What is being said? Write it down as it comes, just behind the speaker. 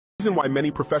The reason why many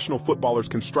professional footballers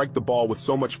can strike the ball with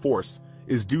so much force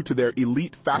is due to their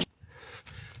elite fascia.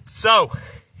 So,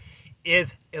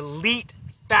 is elite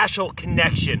fascial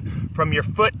connection from your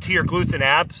foot to your glutes and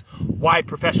abs why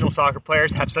professional soccer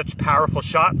players have such powerful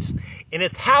shots? And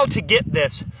it's how to get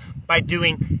this by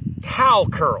doing cow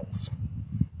curls.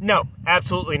 No,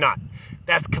 absolutely not.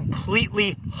 That's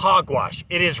completely hogwash.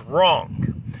 It is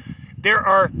wrong. There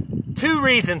are two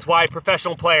reasons why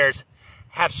professional players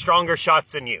have stronger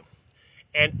shots than you.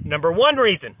 And number one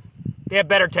reason, they have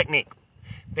better technique.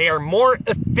 They are more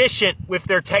efficient with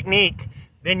their technique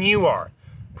than you are,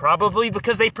 probably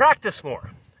because they practice more.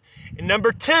 And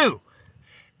number two,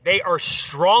 they are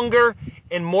stronger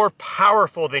and more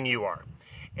powerful than you are.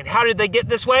 And how did they get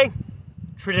this way?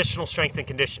 Traditional strength and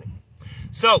conditioning.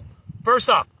 So, first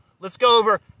off, let's go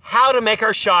over how to make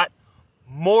our shot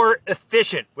more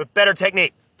efficient with better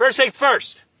technique. First things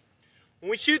first. When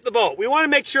we shoot the ball, we want to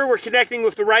make sure we're connecting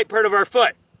with the right part of our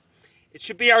foot. It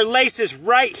should be our laces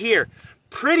right here,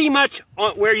 pretty much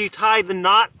on where you tie the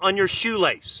knot on your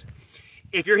shoelace.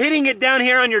 If you're hitting it down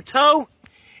here on your toe,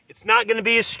 it's not going to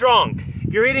be as strong.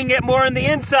 If you're hitting it more on the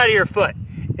inside of your foot,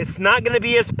 it's not going to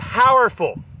be as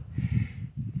powerful.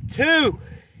 Two,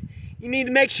 you need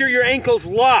to make sure your ankle's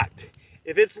locked.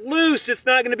 If it's loose, it's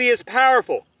not going to be as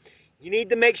powerful. You need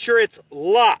to make sure it's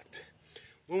locked.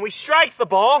 When we strike the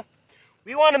ball,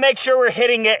 we want to make sure we're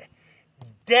hitting it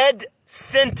dead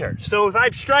center. So if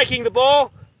I'm striking the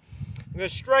ball, I'm going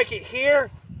to strike it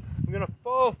here. I'm going to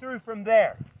follow through from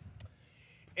there.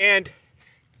 And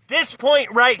this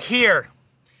point right here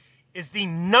is the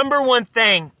number one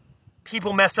thing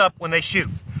people mess up when they shoot.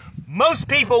 Most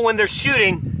people, when they're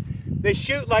shooting, they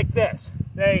shoot like this.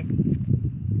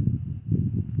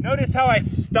 Notice how I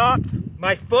stopped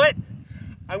my foot?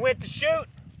 I went to shoot,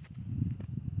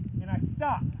 and I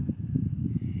stopped.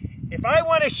 If I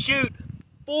want to shoot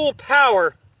full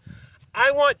power,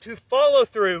 I want to follow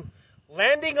through,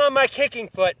 landing on my kicking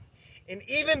foot, and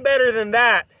even better than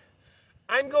that,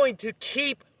 I'm going to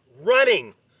keep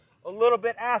running a little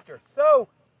bit after. So,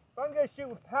 if I'm going to shoot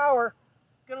with power,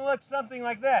 it's going to look something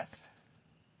like this.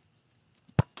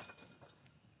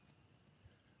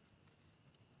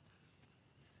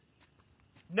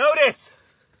 Notice,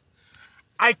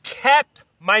 I kept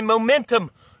my momentum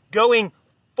going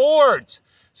forwards.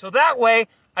 So that way,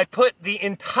 I put the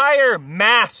entire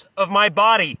mass of my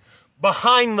body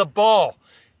behind the ball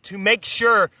to make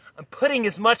sure I'm putting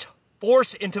as much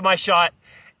force into my shot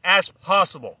as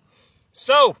possible.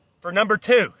 So, for number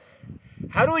two,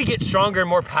 how do we get stronger and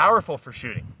more powerful for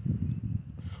shooting?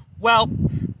 Well,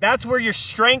 that's where your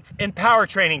strength and power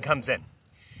training comes in.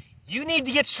 You need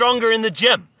to get stronger in the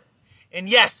gym. And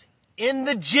yes, in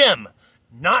the gym,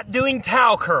 not doing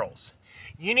cow curls.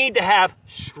 You need to have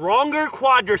stronger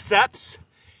quadriceps.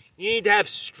 You need to have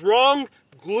strong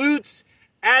glutes,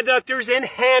 adductors, and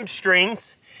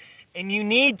hamstrings. And you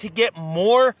need to get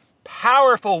more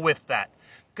powerful with that.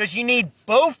 Because you need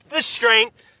both the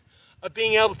strength of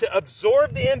being able to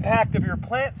absorb the impact of your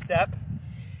plant step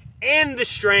and the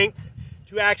strength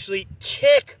to actually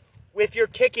kick with your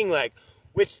kicking leg.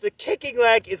 Which the kicking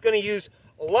leg is going to use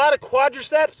a lot of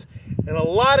quadriceps and a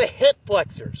lot of hip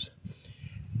flexors.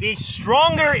 The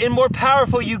stronger and more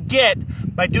powerful you get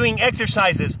by doing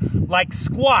exercises like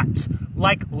squats,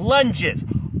 like lunges,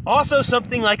 also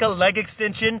something like a leg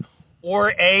extension or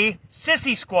a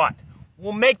sissy squat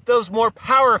will make those more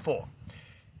powerful.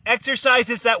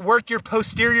 Exercises that work your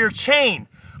posterior chain,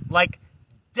 like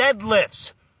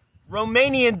deadlifts,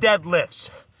 Romanian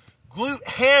deadlifts, glute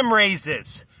ham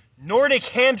raises, Nordic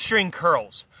hamstring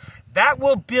curls. That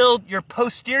will build your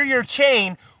posterior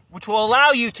chain, which will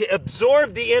allow you to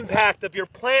absorb the impact of your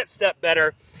plant step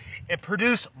better and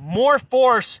produce more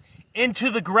force into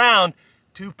the ground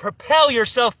to propel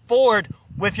yourself forward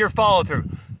with your follow through.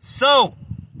 So,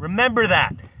 remember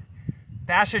that.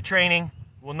 Fascia training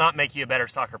will not make you a better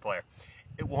soccer player.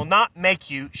 It will not make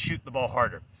you shoot the ball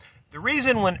harder. The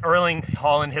reason when Erling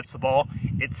Haaland hits the ball,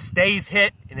 it stays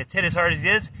hit and it's hit as hard as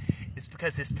it is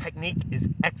because his technique is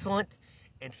excellent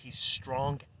and he's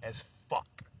strong as fuck.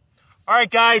 All right,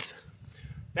 guys,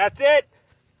 that's it.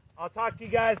 I'll talk to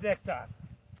you guys next time.